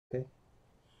Okay.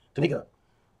 Tanika,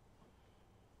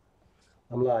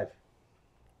 I'm live.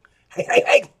 Hey, hey,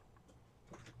 hey!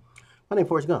 My name's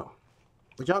Forrest Gump.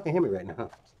 But y'all can hear me right now, huh?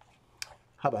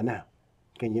 How about now?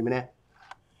 Can you hear me now?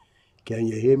 Can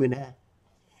you hear me now?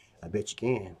 I bet you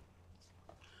can.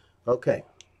 Okay.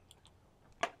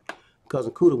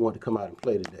 Cousin Cooter wanted to come out and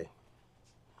play today.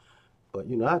 But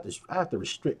you know, I have to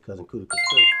restrict Cousin Cooter because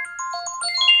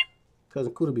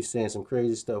Cousin Cooter be saying some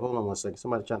crazy stuff. Hold on one second.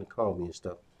 Somebody trying to call me and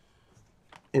stuff.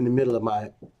 In the middle of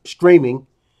my streaming,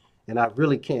 and I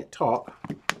really can't talk.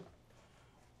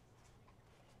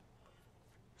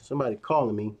 Somebody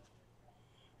calling me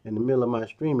in the middle of my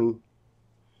streaming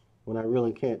when I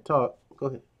really can't talk. Go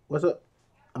ahead. What's up?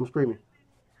 I'm screaming.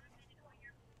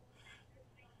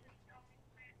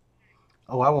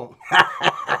 Oh, I won't.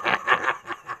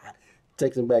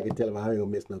 Text him back and tell him I ain't gonna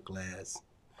miss no class.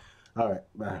 All right,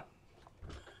 bye.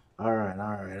 All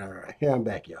right. Here I'm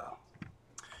back, y'all.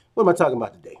 What am I talking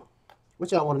about today?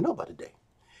 What y'all want to know about today?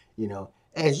 You know,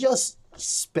 as your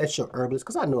special herbalist,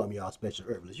 because I know I'm y'all special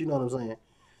herbalist. You know what I'm saying?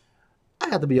 I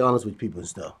have to be honest with people and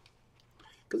stuff,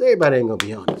 because everybody ain't gonna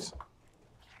be honest.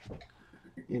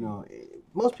 You know,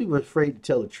 most people are afraid to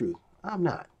tell the truth. I'm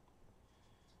not.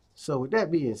 So with that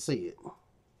being said,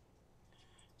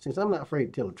 since I'm not afraid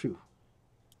to tell the truth,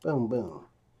 boom, boom.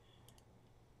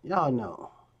 Y'all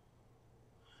know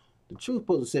the truth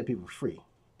supposed to set people free.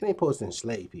 It ain't supposed to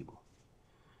enslave people.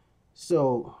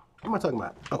 So what am I talking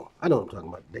about? Oh, I know what I'm talking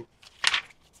about today.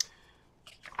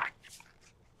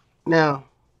 Now,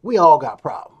 we all got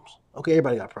problems. Okay,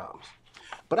 everybody got problems.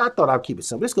 But I thought I'd keep it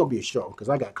simple. It's gonna be a short one because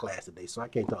I got class today, so I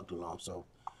can't talk too long. So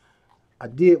I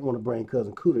did want to bring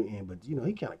Cousin Cooter in, but you know,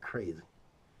 he kind of crazy.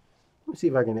 Let me see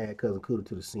if I can add Cousin Cooter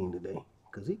to the scene today,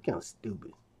 because he kind of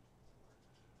stupid.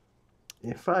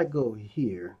 If I go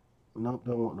here, no,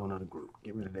 don't want no other group.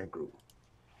 Get rid of that group.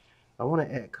 I want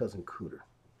to add Cousin Cooter,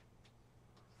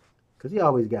 because he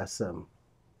always got something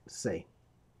to say.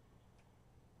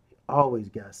 He always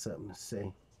got something to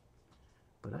say.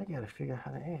 But I got to figure out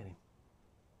how to add him.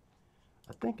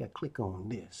 I think I click on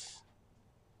this.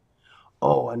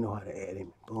 Oh, I know how to add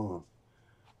him. Boom.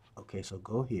 Okay, so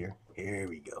go here. Here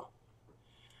we go.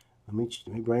 Let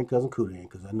me bring Cousin Cooter in,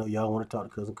 because I know y'all want to talk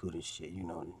to Cousin Cooter and shit. You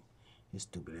know, he's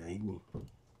stupid.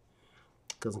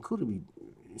 Cousin Cooter be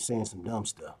saying some dumb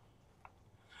stuff.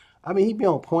 I mean, he be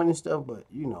on point and stuff, but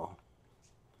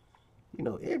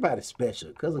everybody's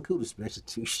special. Cousin Cooter's special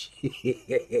too. Shit.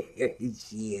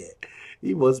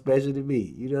 He more special than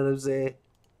me. You know what I'm saying?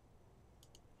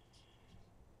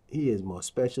 He is more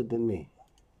special than me.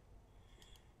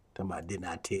 Talking about did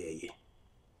not tell you.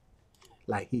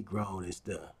 Like he grown and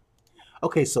stuff.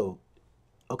 Okay, so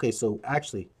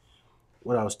actually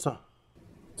what I was talking.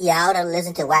 Y'all done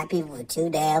listen to white people for too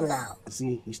damn long.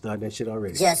 See, he started that shit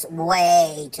already. Just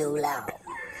way too long.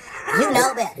 You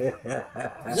know better.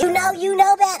 You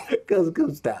know better.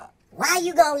 Cousin, stop. Why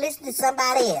you gonna listen to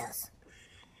somebody else?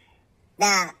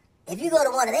 Now, if you go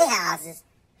to one of their houses,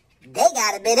 they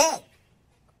got a bidet,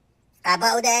 a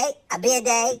bidet, a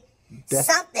bidet,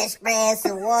 something spraying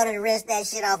some water to rinse that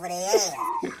shit off of their ass.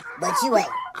 But you ain't.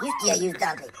 You still use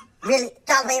toilet paper. Really?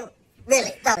 Toilet paper?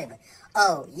 Really? Toilet paper?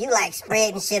 Oh, you like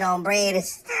spreading shit on bread and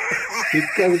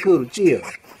Cousin Cooter, chill.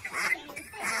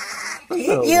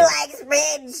 You like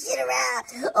spreading shit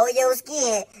around on your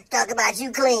skin, talking about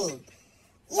you clean.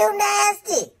 You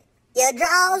nasty. Your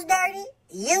drawers dirty.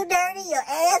 You dirty. Your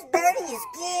ass dirty. Your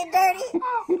skin dirty.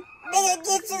 Nigga,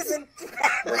 get you some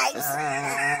like.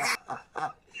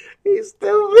 He's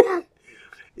stupid.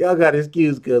 Y'all got to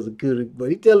excuse Cousin Cooter, but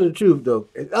he telling the truth though.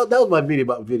 That was my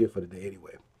video for today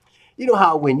anyway. You know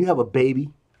how when you have a baby,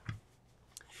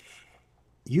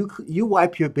 you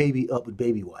wipe your baby up with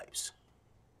baby wipes.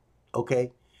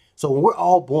 Okay? So when we're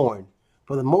all born,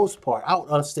 for the most part, I would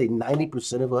honestly say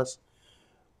 90% of us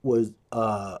were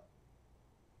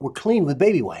clean with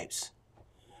baby wipes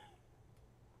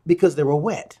because they were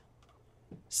wet.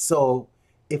 So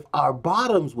if our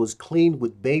bottoms was clean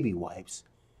with baby wipes,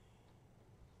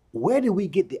 where did we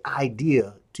get the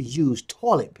idea to use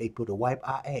toilet paper to wipe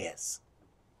our ass?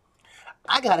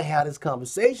 I gotta have this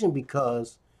conversation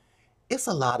because it's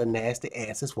a lot of nasty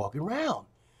asses walking around.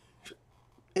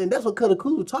 And that's what Cousin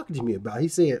Cooter was talking to me about. He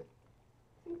said,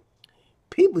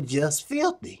 people just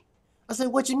filthy. I said,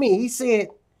 what you mean? He said,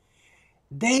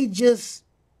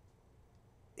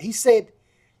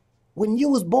 when you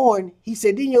was born, he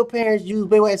said, didn't your parents use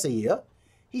baby wipes? I said, yeah.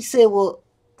 He said, well,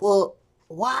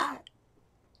 why?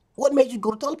 What made you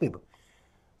go to toilet paper?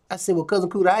 I said, well, Cousin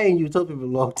Cooter, I ain't used toilet paper in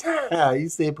a long time.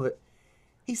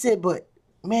 He said, but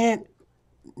man,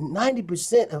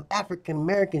 90% of African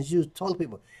Americans use toilet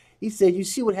paper. He said, you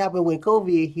see what happened when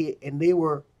COVID hit and they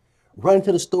were running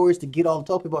to the stores to get all the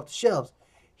toilet paper off the shelves.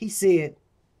 He said,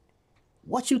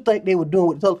 what you think they were doing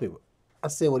with the toilet paper? I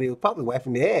said, well, they were probably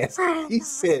wiping their ass. He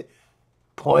said,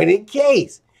 point in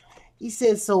case. He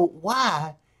said, so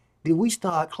why did we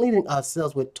start cleaning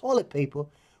ourselves with toilet paper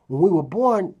when we were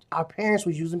born? Our parents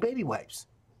was using baby wipes.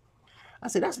 I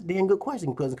said, that's a damn good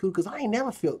question, Cousin Cooter, because I ain't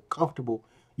never felt comfortable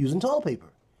using toilet paper.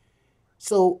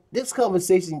 So this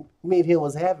conversation me and him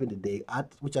was having today,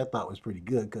 which I thought was pretty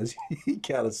good because he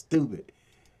kind of stupid,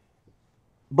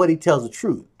 but he tells the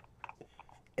truth.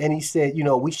 And he said, you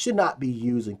know, we should not be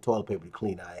using toilet paper to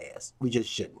clean our ass. We just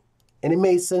shouldn't. And it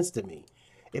made sense to me.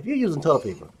 If you're using toilet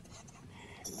paper,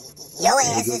 your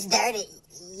ass is dirty.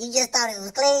 You just thought it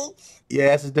was clean? Your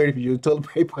ass is dirty if you use toilet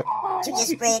paper. You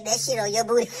just spread that shit on your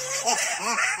booty.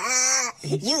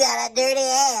 You got a dirty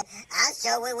ass. I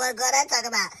sure would want to go there talk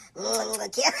about.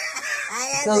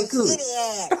 That's Sounds a good. shitty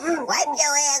ass. Wipe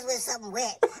your ass with something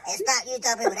wet and stop using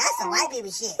toilet paper. That's some white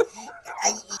people shit.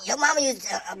 Your mama used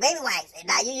baby wipes, and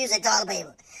now you using toilet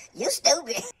paper. You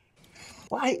stupid.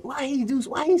 Why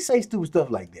he say stupid stuff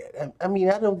like that? I mean,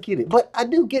 I don't get it. But I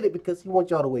do get it because he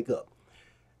wants y'all to wake up.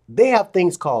 They have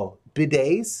things called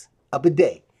bidets. A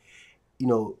bidet. You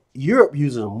know, Europe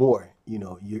uses them more. You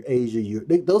know, Asia,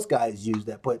 those guys use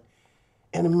that. But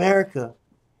in America,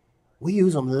 we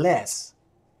use them less.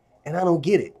 And I don't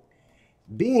get it.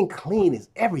 Being clean is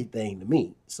everything to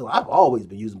me. So I've always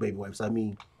been using baby wipes. I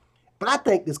mean, but I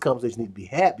think this conversation needs to be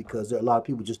had because there are a lot of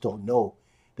people just don't know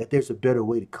that there's a better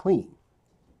way to clean.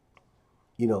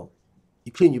 You know,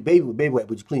 you clean your baby with baby wipe,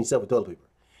 but you clean yourself with toilet paper.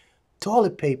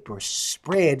 Toilet paper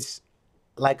spreads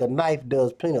like a knife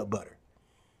does peanut butter,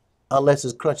 unless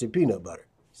it's crunchy peanut butter.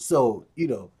 So, you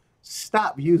know,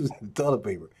 stop using toilet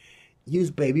paper.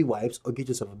 Use baby wipes or get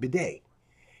yourself a bidet.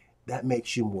 That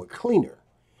makes you more cleaner.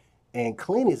 And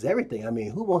clean is everything. I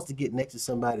mean, who wants to get next to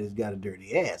somebody that's got a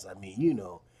dirty ass? I mean, you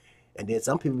know, and then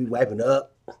some people be wiping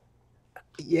up.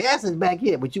 Your ass is back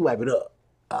here, but you wipe it up.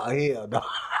 Oh, hell no.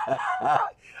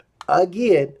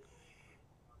 Again,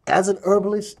 as an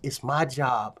herbalist, it's my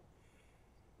job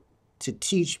to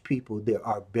teach people there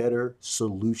are better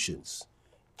solutions.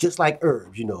 Just like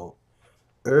herbs, you know,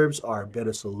 herbs are a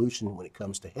better solution when it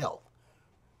comes to health.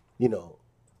 You know,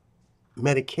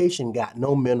 medication got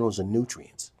no minerals and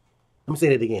nutrients. Let me say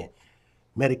that again.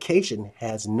 Medication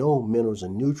has no minerals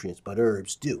and nutrients, but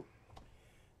herbs do.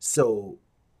 So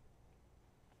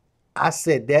I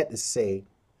said that to say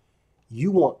you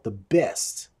want the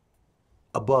best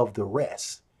above the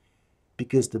rest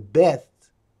because the best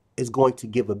is going to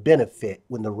give a benefit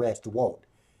when the rest won't.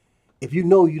 If you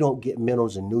know you don't get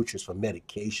minerals and nutrients from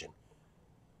medication,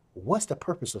 what's the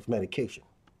purpose of medication?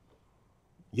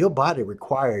 Your body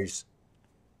requires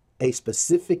a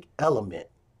specific element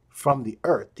from the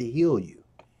earth to heal you.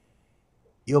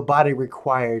 Your body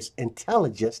requires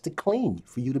intelligence to clean you,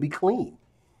 for you to be clean.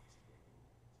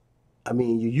 I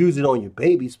mean, you use it on your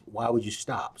babies, why would you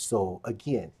stop? So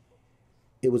again,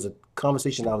 it was a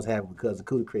conversation I was having with Cousin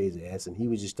Cooter Crazy Ass, and he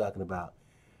was just talking about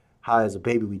how as a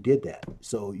baby we did that.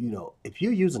 So, you know, if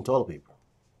you're using toilet paper,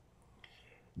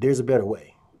 there's a better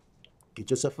way. Get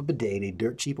yourself a bidet. They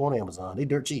dirt cheap on Amazon. They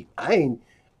dirt cheap. I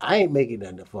ain't making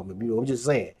nothing from them. You know, I'm just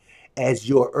saying, as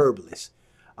your herbalist,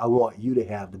 I want you to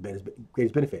have the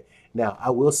greatest benefit. Now, I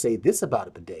will say this about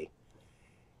a bidet.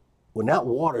 When that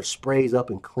water sprays up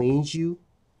and cleans you,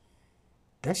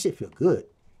 that shit feel good.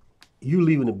 You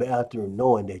leaving the bathroom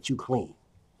knowing that you clean.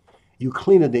 You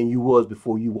cleaner than you was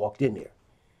before you walked in there.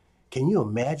 Can you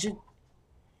imagine?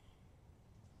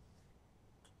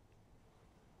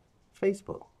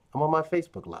 Facebook. I'm on my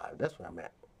Facebook Live. That's where I'm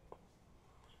at.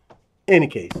 Any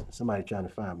case, somebody trying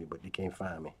to find me, but they can't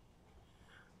find me.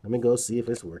 Let me go see if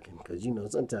it's working. Because, you know,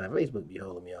 sometimes Facebook be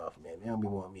holding me off, man. They don't be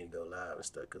wanting me to go live and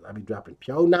stuff. Because I be dropping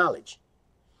pure knowledge.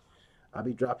 I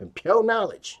be dropping pure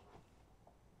knowledge.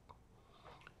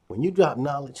 When you drop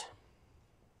knowledge,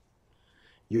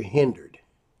 you're hindered.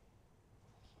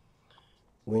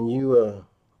 When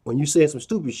you say some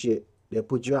stupid shit, they'll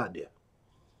put you out there.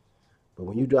 But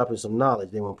when you dropping some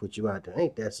knowledge, they won't put you out there.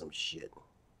 Ain't that some shit?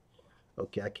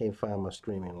 Okay, I can't find my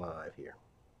streaming live here.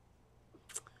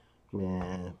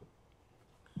 Man,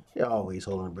 they're always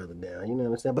holding a brother down. You know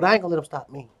what I'm saying? But I ain't gonna let them stop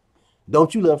me.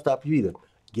 Don't you let them stop you either.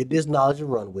 Get this knowledge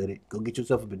and run with it. Go get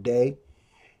yourself a bidet.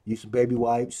 Use some baby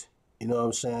wipes. You know what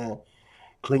I'm saying?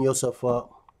 Clean yourself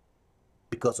up.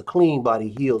 Because a clean body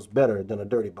heals better than a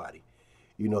dirty body.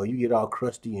 You know, you get all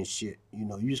crusty and shit. You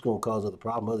know, you're just going to cause other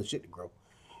problems, other shit to grow.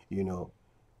 You know,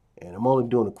 and I'm only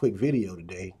doing a quick video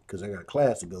today because I got a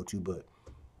class to go to. But,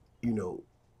 you know,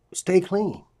 stay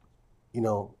clean. You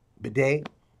know, bidet,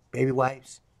 baby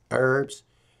wipes, herbs,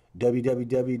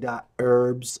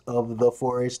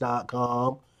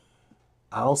 www.herbsoftheforest.com.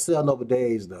 I don't sell no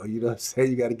bidets though. You know what I'm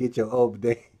saying? You got to get your own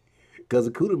bidet.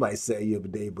 Cousin Cooter might sell you a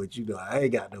bidet, but you know, I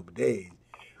ain't got no bidets.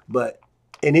 But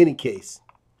in any case,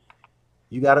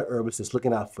 you got an herbalist that's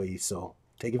looking out for you, so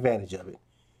take advantage of it.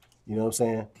 You know what I'm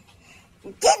saying?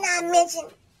 Didn't I mention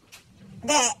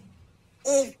that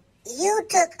if you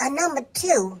took a number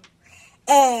 2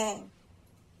 and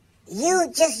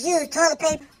you just used toilet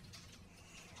paper,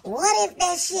 what if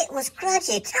that shit was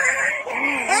crunchy?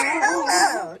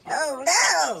 Oh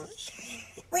no.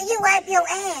 When you wipe your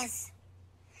ass,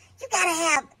 you gotta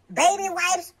have baby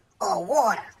wipes or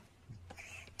water.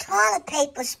 Toilet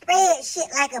paper spread shit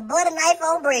like a butter knife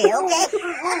on bread, okay?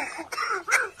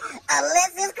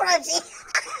 Unless it's crunchy.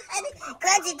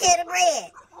 Crunchy to the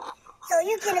bread. So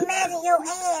you can imagine your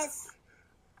ass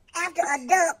after a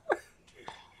dump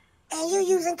and you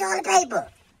using toilet paper.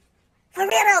 For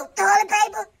real though, toilet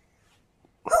paper?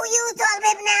 Who use toilet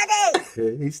paper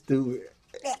nowadays? He's stupid.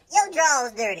 Your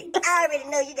drawers dirty. I already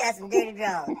know you got some dirty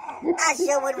drawers. I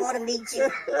sure wouldn't want to meet you.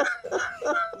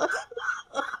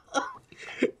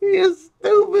 You're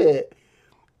stupid.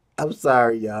 I'm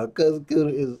sorry, y'all. Cousin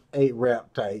Cooter ain't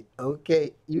rap tight.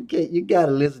 Okay, you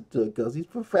gotta listen to it because he's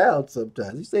profound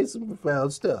sometimes. He says some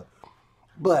profound stuff,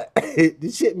 but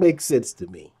this shit makes sense to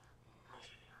me.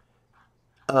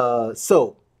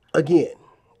 So again,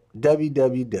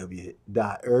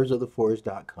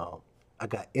 www.herbsoftheforest.com. I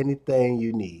got anything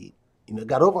you need. You know,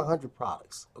 got over 100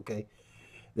 products. Okay,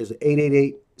 there's an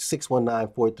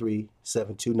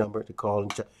 888-619-4372 number to call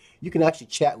and chat. You can actually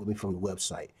chat with me from the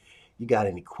website. You got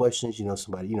any questions? You know,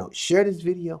 somebody, share this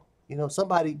video. You know,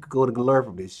 somebody could go to learn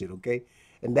from this shit, okay?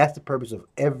 And that's the purpose of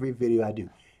every video I do.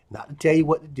 Not to tell you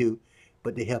what to do,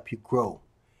 but to help you grow.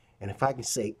 And if I can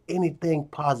say anything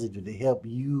positive to help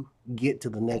you get to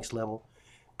the next level,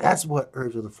 that's what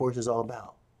Herbs of the Forest is all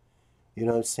about. You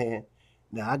know what I'm saying?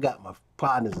 Now, I got my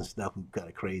partners and stuff who kind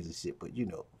of crazy shit, but,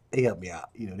 they help me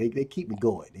out. They keep me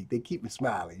going. They keep me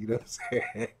smiling, you know what I'm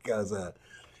saying? Because,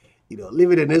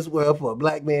 living in this world for a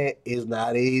black man is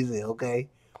not easy, okay?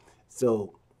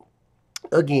 So,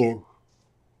 again,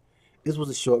 this was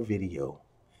a short video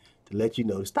to let you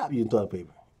know to stop using toilet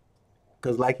paper.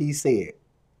 Because like he said,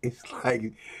 it's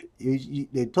like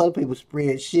the toilet paper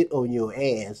spread shit on your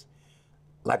ass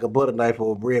like a butter knife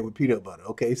on bread with peanut butter,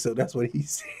 okay? So that's what he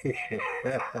said.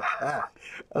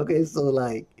 Okay, so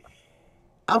like,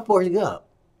 I'm Forrest Gump.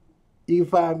 You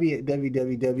can find me at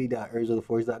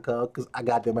www.herbsoftheforest.com because I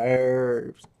got them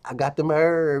herbs. I got them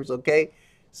herbs, okay?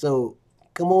 So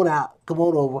come on out. Come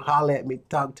on over. Holler at me.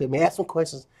 Talk to me. Ask some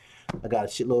questions. I got a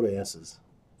shitload of answers.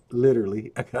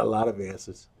 Literally, I got a lot of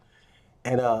answers.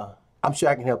 And I'm sure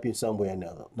I can help you in some way or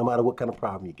another, no matter what kind of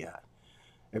problem you got.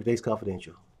 Everything's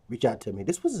confidential. Reach out to me.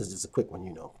 This was just a quick one,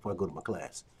 before I go to my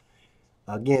class.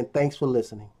 Again, thanks for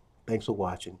listening. Thanks for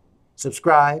watching.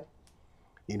 Subscribe.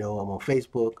 I'm on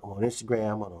Facebook, I'm on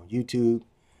Instagram, I'm on YouTube.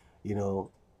 You're going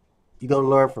to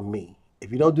learn from me.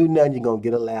 If you don't do nothing, you're going to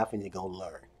get a laugh and you're going to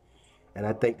learn. And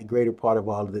I think the greater part of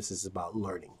all of this is about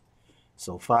learning.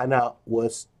 So find out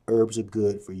what herbs are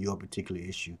good for your particular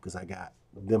issue because I got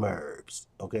them herbs,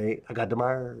 okay? I got them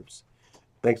herbs.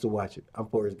 Thanks for watching. I'm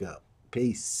Forrest Gump.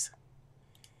 Peace.